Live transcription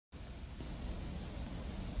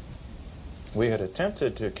We had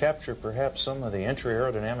attempted to capture perhaps some of the entry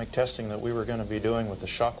aerodynamic testing that we were going to be doing with the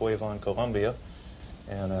Shockwave on Columbia.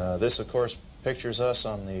 And this, of course, pictures us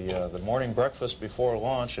on the morning breakfast before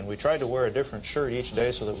launch, and we tried to wear a different shirt each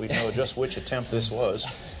day so that we'd know just which attempt this was.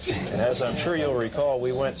 And as I'm sure you'll recall,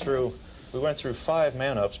 we went through 5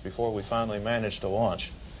 man-ups before we finally managed to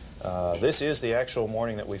launch. This is the actual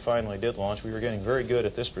morning that we finally did launch. We were getting very good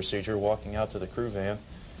at this procedure, walking out to the crew van.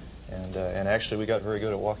 And actually, we got very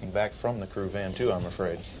good at walking back from the crew van, too, I'm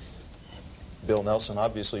afraid. Bill Nelson,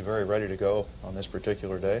 obviously very ready to go on this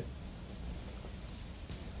particular day.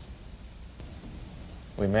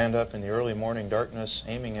 We manned up in the early morning darkness,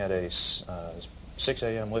 aiming at a 6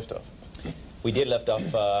 a.m. liftoff. We did lift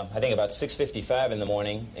off, I think, about 6:55 in the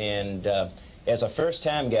morning. And as a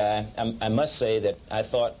first-time guy, I must say that I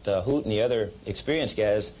thought Hoot and the other experienced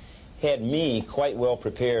guys had me quite well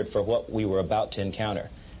prepared for what we were about to encounter.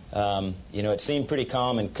 You know, it seemed pretty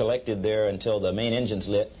calm and collected there until the main engines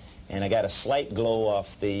lit, and I got a slight glow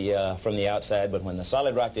off from the outside, but when the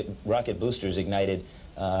solid rocket boosters ignited,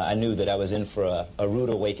 I knew that I was in for a rude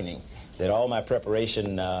awakening, that all my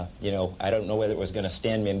preparation, you know, I don't know whether it was going to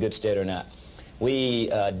stand me in good stead or not. We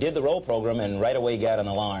did the roll program and right away got an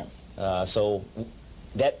alarm. So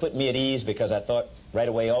that put me at ease because I thought right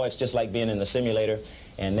away, oh, it's just like being in the simulator,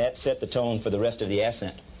 and that set the tone for the rest of the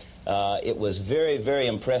ascent. It was very, very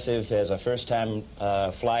impressive as a first-time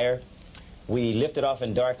flyer. We lifted off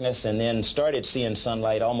in darkness and then started seeing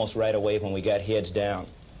sunlight almost right away when we got heads down.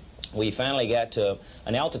 We finally got to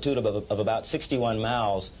an altitude of about 61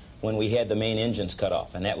 miles when we had the main engines cut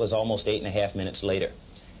off, and that was almost 8.5 minutes later.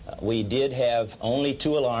 We did have only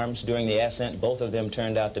 2 alarms during the ascent. Both of them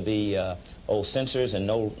turned out to be old sensors and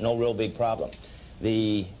no real big problem.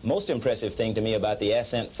 The most impressive thing to me about the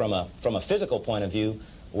ascent from a physical point of view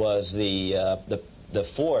was the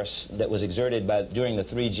force that was exerted during the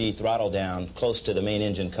 3G throttle down close to the main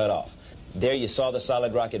engine cutoff. There you saw the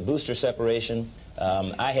solid rocket booster separation.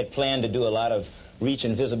 I had planned to do a lot of reach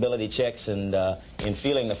and visibility checks, and in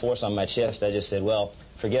feeling the force on my chest, I just said, well,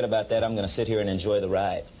 forget about that. I'm going to sit here and enjoy the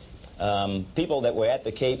ride. People that were at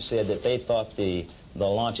the Cape said that they thought the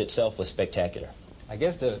launch itself was spectacular. I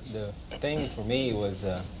guess the thing for me was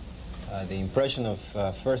the impression of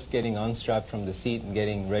first getting unstrapped from the seat and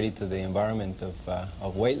getting ready to the environment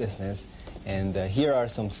of weightlessness. And here are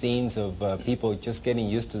some scenes of people just getting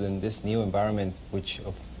used to this new environment, which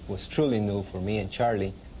was truly new for me and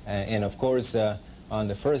Charlie. And of course, on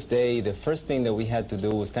the first day, the first thing that we had to do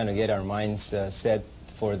was kind of get our minds set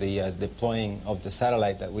for the deploying of the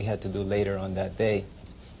satellite that we had to do later on that day.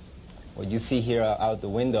 What you see here out the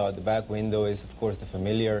window, out the back window, is of course the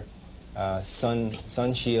familiar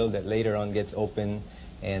sun shield that later on gets open,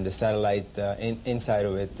 and the satellite inside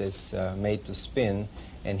of it is made to spin.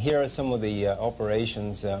 And here are some of the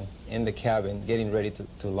operations in the cabin getting ready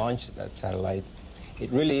to launch that satellite. It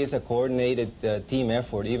really is a coordinated team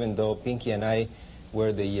effort, even though Pinky and I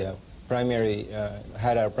were the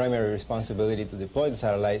had our primary responsibility to deploy the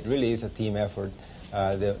satellite. It really is a team effort.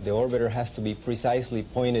 The orbiter has to be precisely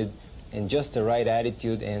pointed in just the right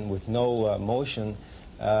attitude and with no motion,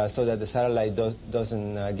 so that the satellite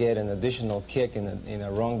doesn't get an additional kick in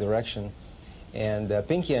a wrong direction. And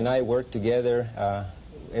Pinky and I work together.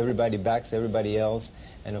 Everybody backs everybody else.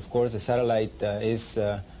 And of course, the satellite is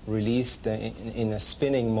released in a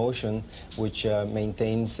spinning motion, which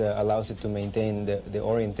allows it to maintain the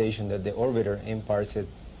orientation that the orbiter imparts it.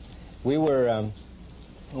 We were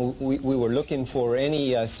looking for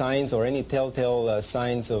any signs or any telltale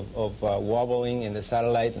signs of wobbling in the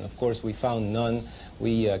satellite, and of course we found none.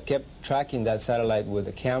 We kept tracking that satellite with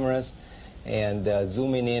the cameras and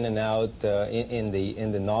zooming in and out in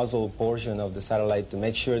the nozzle portion of the satellite to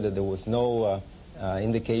make sure that there was no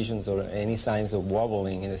indications or any signs of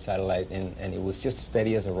wobbling in the satellite, and it was just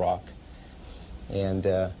steady as a rock. And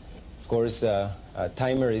of course, a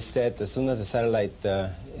timer is set as soon as the satellite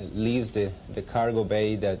leaves the cargo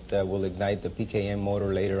bay that will ignite the PKM motor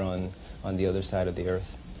later on the other side of the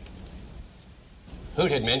Earth. Hoot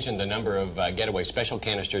had mentioned the number of getaway special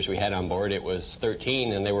canisters we had on board. It was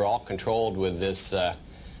 13, and they were all controlled with this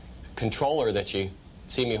controller that you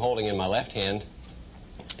see me holding in my left hand.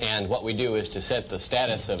 And what we do is to set the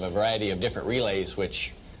status of a variety of different relays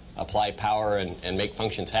which apply power and make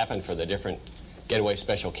functions happen for the different getaway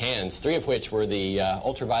special cans, 3 of which were the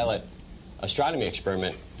ultraviolet astronomy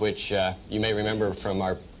experiment, which you may remember from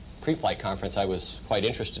our pre-flight conference I was quite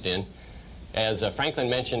interested in. As Franklin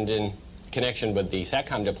mentioned in connection with the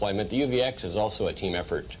SATCOM deployment, the UVX is also a team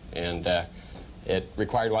effort, and it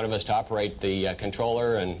required one of us to operate the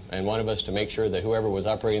controller and one of us to make sure that whoever was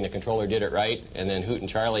operating the controller did it right, and then Hoot and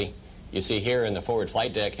Charlie, you see here in the forward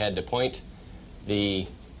flight deck, had to point the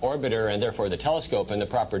orbiter and therefore the telescope in the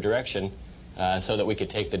proper direction so that we could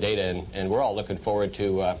take the data, and we're all looking forward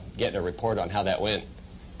to getting a report on how that went.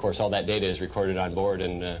 Of course, all that data is recorded on board,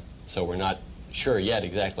 and so we're not sure yet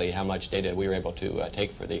exactly how much data we were able to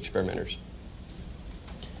take for the experimenters.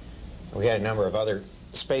 We had a number of other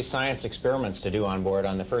space science experiments to do on board.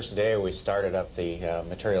 On the first day, we started up the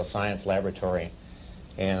material science laboratory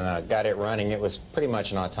and got it running. It was pretty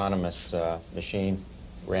much an autonomous machine,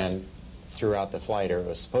 ran throughout the flight, or it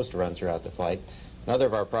was supposed to run throughout the flight. Another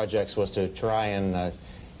of our projects was to try and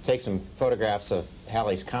take some photographs of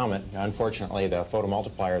Halley's Comet. Unfortunately, the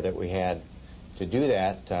photomultiplier that we had to do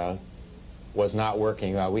that was not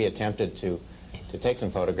working. We attempted to take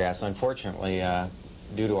some photographs. Unfortunately,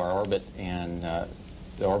 due to our orbit and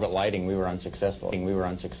the orbit lighting, we were unsuccessful.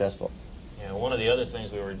 Yeah, one of the other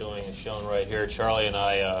things we were doing is shown right here. Charlie and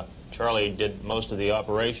I, Charlie did most of the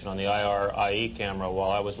operation on the IR-IE camera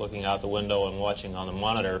while I was looking out the window and watching on the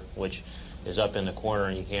monitor, which is up in the corner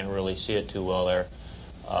and you can't really see it too well there.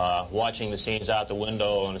 Watching the scenes out the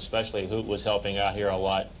window, and especially Hoot was helping out here a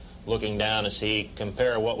lot, looking down to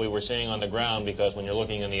compare what we were seeing on the ground, because when you're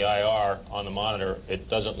looking in the IR on the monitor, it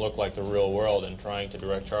doesn't look like the real world, and trying to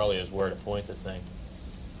direct Charlie as where to point the thing.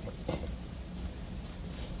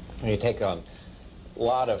 You take a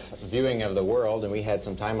lot of viewing of the world, and we had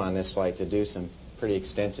some time on this flight to do some pretty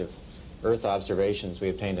extensive Earth observations. We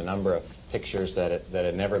obtained a number of pictures that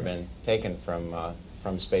had never been taken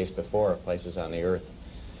from space before, of places on the Earth.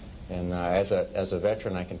 And as a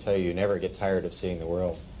veteran, I can tell you, you never get tired of seeing the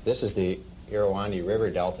world. This is the Irrawaddy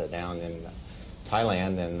River Delta down in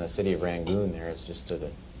Thailand, and the city of Rangoon there is just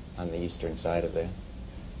on the eastern side of that.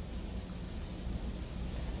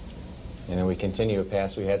 And then we continue to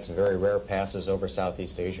pass. We had some very rare passes over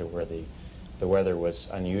Southeast Asia where the weather was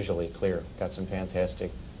unusually clear. Got some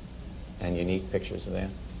fantastic and unique pictures of that.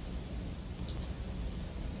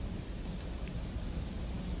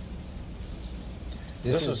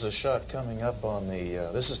 This is a shot coming up on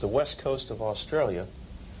this is the west coast of Australia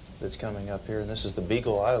that's coming up here, and this is the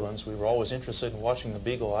Beagle Islands. We were always interested in watching the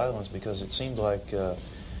Beagle Islands because it seemed like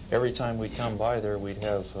every time we'd come by there, we'd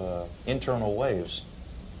have internal waves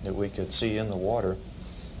that we could see in the water.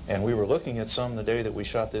 And we were looking at some the day that we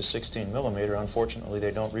shot this 16 millimeter. Unfortunately, they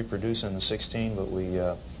don't reproduce in the 16, but we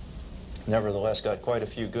nevertheless got quite a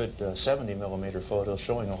few good 70 millimeter photos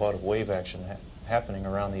showing a lot of wave action happening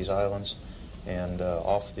around these islands and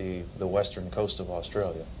off the western coast of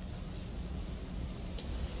Australia.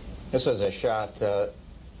 This was a shot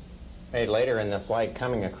made later in the flight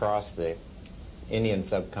coming across the Indian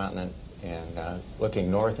subcontinent and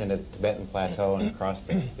looking north into the Tibetan Plateau and across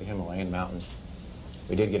the Himalayan mountains.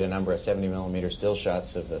 We did get a number of 70 millimeter still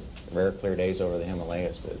shots of the rare clear days over the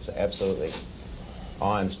Himalayas, but it's an absolutely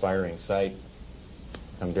awe-inspiring sight.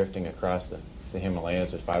 Come drifting across the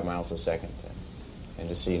Himalayas at 5 miles a second and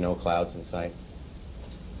to see no clouds in sight.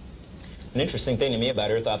 An interesting thing to me about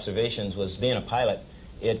Earth observations was being a pilot.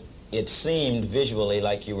 It seemed visually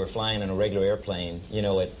like you were flying in a regular airplane, you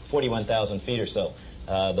know, at 41,000 feet or so.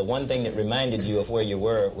 The one thing that reminded you of where you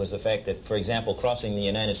were was the fact that, for example, crossing the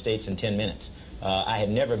United States in 10 minutes. I had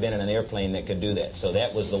never been in an airplane that could do that, so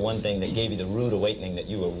that was the one thing that gave you the rude awakening that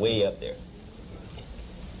you were way up there.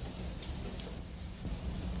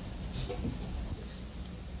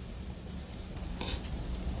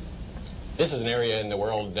 This is an area in the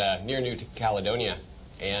world near New Caledonia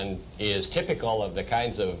and is typical of the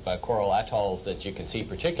kinds of coral atolls that you can see,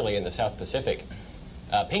 particularly in the South Pacific.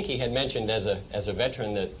 Pinky had mentioned as a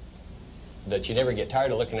veteran that you never get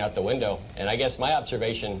tired of looking out the window, and I guess my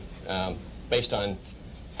observation, based on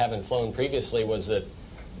having flown previously, was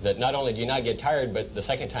that not only do you not get tired, but the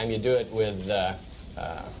second time you do it with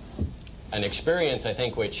an experience, I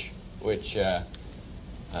think, which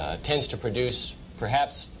tends to produce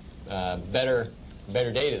perhaps better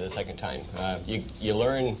data the second time. You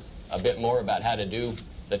learn a bit more about how to do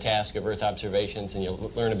the task of Earth observations, and you'll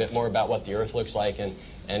learn a bit more about what the Earth looks like, and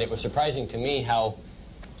it was surprising to me how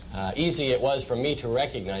easy it was for me to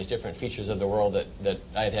recognize different features of the world that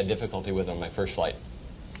I had difficulty with on my first flight.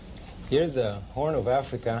 Here's the Horn of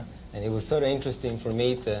Africa, and it was sort of interesting for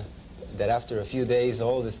me that after a few days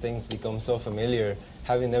all these things become so familiar,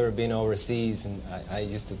 having never been overseas, and I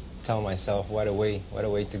used to tell myself what a way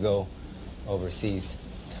to go overseas.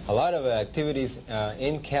 A lot of activities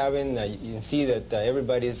in cabin. You can see that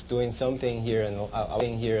everybody's doing something here, and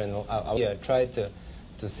I tried to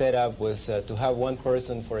set up was to have one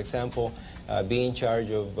person, for example, be in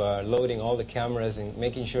charge of loading all the cameras and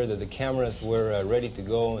making sure that the cameras were ready to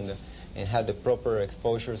go and had the proper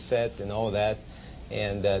exposure set and all that.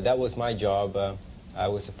 And that was my job. I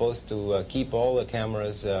was supposed to keep all the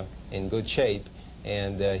cameras in good shape,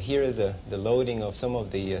 and here is the loading of some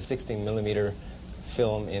of the 16mm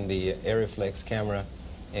film in the Aeroflex camera.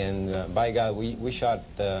 And by God, we shot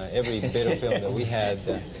every bit of film that we had.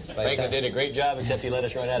 Franklin did a great job, except he let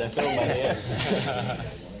us run out of film by the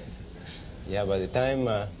end. Yeah, by the time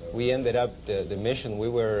we ended up the mission, we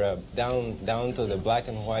were down to the black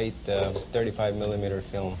and white 35mm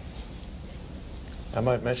film. I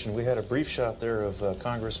might mention we had a brief shot there of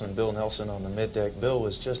Congressman Bill Nelson on the middeck. Bill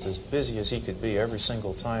was just as busy as he could be every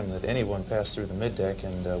single time that anyone passed through the middeck,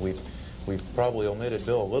 and we probably omitted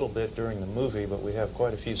Bill a little bit during the movie, but we have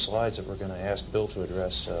quite a few slides that we're going to ask Bill to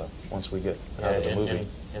address once we get out of the movie.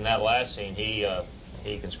 In that last scene, he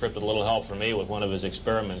conscripted a little help from me with one of his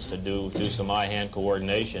experiments to do some eye-hand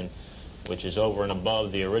coordination, which is over and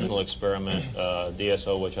above the original experiment,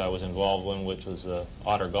 DSO, which I was involved in, which was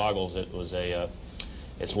otter goggles.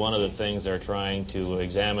 It's one of the things they're trying to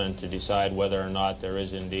examine to decide whether or not there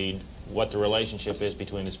is indeed what the relationship is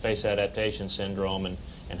between the space adaptation syndrome and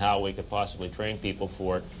how we could possibly train people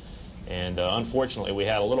for it. And unfortunately, we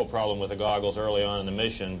had a little problem with the goggles early on in the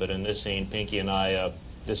mission, but in this scene, Pinky and I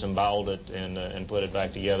disemboweled it and put it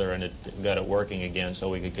back together, and it got it working again so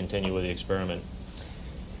we could continue with the experiment.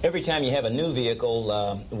 Every time you have a new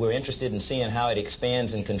vehicle, we're interested in seeing how it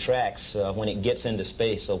expands and contracts when it gets into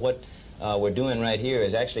space. So what we're doing right here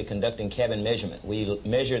is actually conducting cabin measurement. We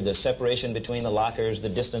measured the separation between the lockers, the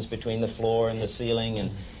distance between the floor and the ceiling,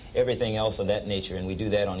 and everything else of that nature, and we do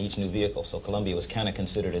that on each new vehicle. So Columbia was kind of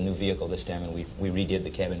considered a new vehicle this time, and we redid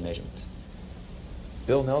the cabin measurements.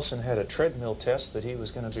 Bill Nelson had a treadmill test that he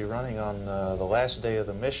was going to be running on the last day of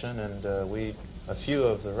the mission, and a few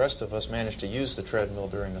of the rest of us managed to use the treadmill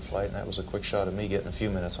during the flight, and that was a quick shot of me getting a few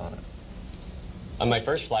minutes on it. On my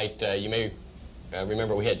first flight, you may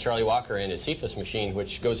remember we had Charlie Walker in his Cephas machine,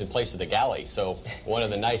 which goes in place of the galley. So one of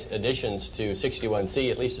the nice additions to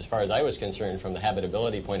 61C, at least as far as I was concerned from the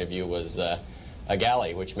habitability point of view, was a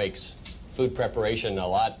galley, which makes food preparation a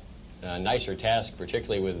lot nicer task,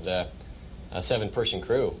 particularly with a 7-person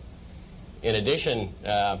crew. In addition,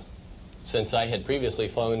 since I had previously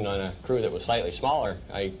flown on a crew that was slightly smaller,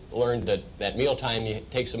 I learned that at mealtime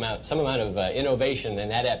it takes some amount of innovation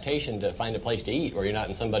and adaptation to find a place to eat or you're not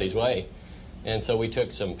in somebody's way. And so we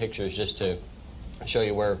took some pictures just to show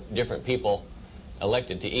you where different people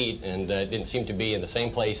elected to eat, and it didn't seem to be in the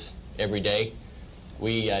same place every day.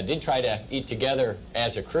 We did try to eat together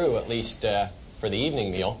as a crew, at least for the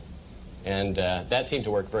evening meal, and that seemed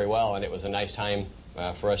to work very well, and it was a nice time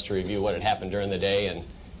for us to review what had happened during the day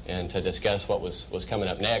and to discuss what was coming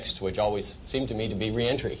up next, which always seemed to me to be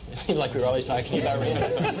re-entry. It seemed like we were always talking about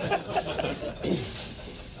re-entry.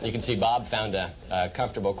 You can see Bob found a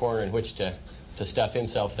comfortable corner in which to stuff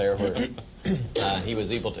himself there where he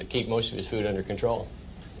was able to keep most of his food under control.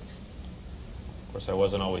 Of course, I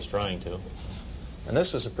wasn't always trying to. And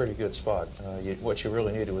this was a pretty good spot. What you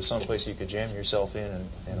really needed was someplace you could jam yourself in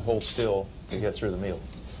and hold still to get through the meal.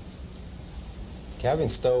 Cabin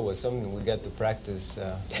stove was something we got to practice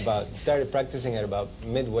started practicing at about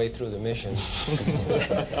midway through the mission.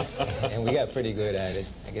 And we got pretty good at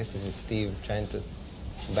it. I guess this is Steve trying to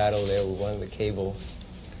battle there with one of the cables.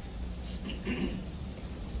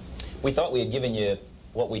 We thought we had given you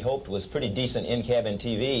what we hoped was pretty decent in-cabin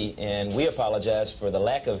TV, and we apologize for the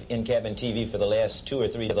lack of in-cabin TV for the last two or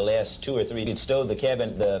three. We'd stowed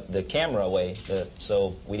the camera away,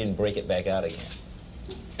 so we didn't break it back out again.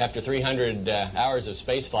 After 300 hours of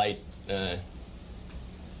spaceflight,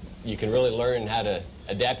 you can really learn how to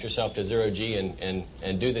adapt yourself to zero-G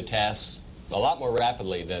and do the tasks a lot more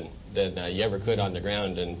rapidly than you ever could on the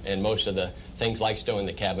ground, and most of the things like stowing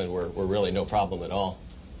the cabin were really no problem at all.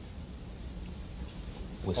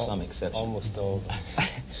 With some exception. Almost all.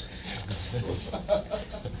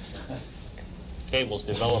 Cables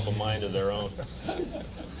develop a mind of their own.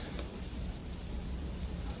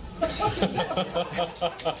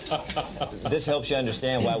 This helps you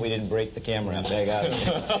understand why we didn't break the camera and back out.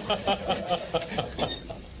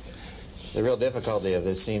 The real difficulty of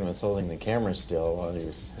this scene was holding the camera still while he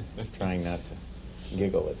was trying not to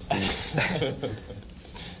giggle at Steve.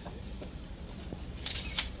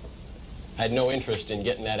 I had no interest in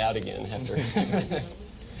getting that out again after.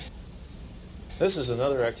 This is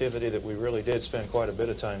another activity that we really did spend quite a bit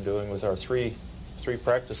of time doing with our three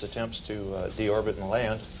practice attempts to deorbit and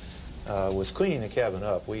land, was cleaning the cabin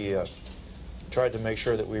up. We tried to make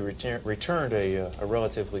sure that we returned a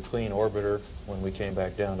relatively clean orbiter when we came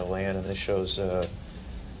back down to land, and this shows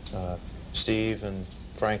Steve and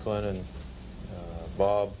Franklin and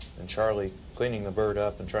Bob and Charlie cleaning the bird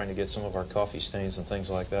up and trying to get some of our coffee stains and things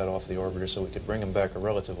like that off the orbiter so we could bring them back a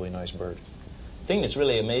relatively nice bird. thing that's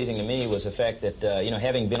really amazing to me was the fact that, you know,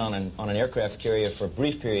 having been on an aircraft carrier for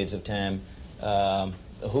brief periods of time,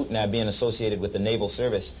 Hoot and I being associated with the Naval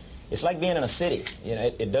Service, it's like being in a city. You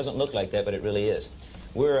know, it doesn't look like that, but it really is.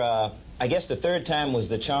 We're, I guess the third time was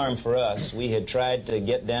the charm for us. We had tried to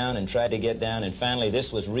get down and tried to get down, and finally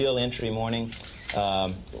this was real entry morning.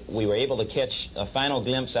 We were able to catch a final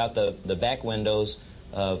glimpse out the back windows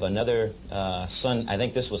of another sun. I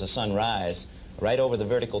think this was a sunrise right over the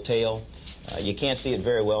vertical tail. You can't see it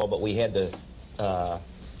very well, but we had the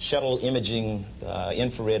shuttle imaging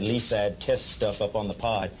infrared lee-side test stuff up on the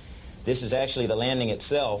pod. This is actually the landing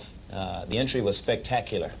itself. The entry was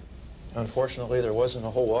spectacular. Unfortunately, there wasn't a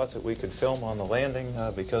whole lot that we could film on the landing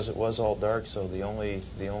because it was all dark, so the only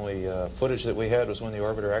footage that we had was when the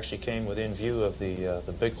orbiter actually came within view of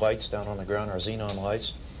the big lights down on the ground, our xenon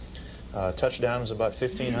lights. Touchdown was about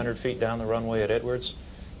 1,500 feet down the runway at Edwards.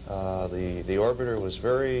 The orbiter was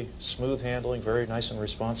very smooth handling, very nice and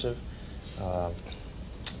responsive.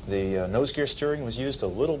 The nose gear steering was used a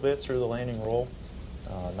little bit through the landing roll.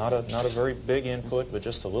 Not a very big input, but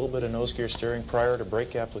just a little bit of nose gear steering prior to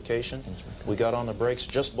brake application. We got on the brakes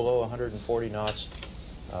just below 140 knots,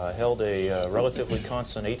 held a relatively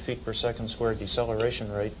constant 8 feet per second squared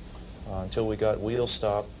deceleration rate until we got wheel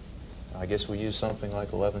stop. I guess we used something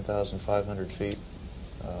like 11,500 feet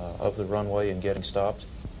of the runway in getting stopped.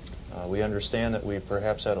 We understand that we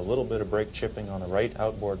perhaps had a little bit of brake chipping on the right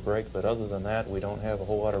outboard brake, but other than that, we don't have a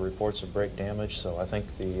whole lot of reports of brake damage, so I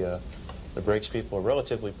think the brakes people are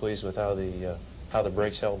relatively pleased with how the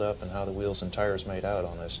brakes held up and how the wheels and tires made out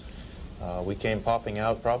on this. We came popping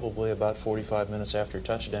out probably about 45 minutes after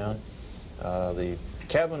touchdown. The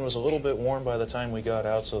cabin was a little bit warm by the time we got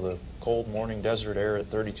out, so the cold morning desert air at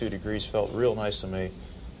 32 degrees felt real nice to me,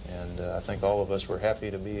 and I think all of us were happy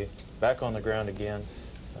to be back on the ground again.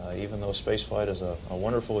 Even though spaceflight is a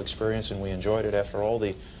wonderful experience and we enjoyed it after all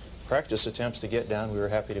the practice attempts to get down, we were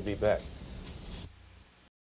happy to be back.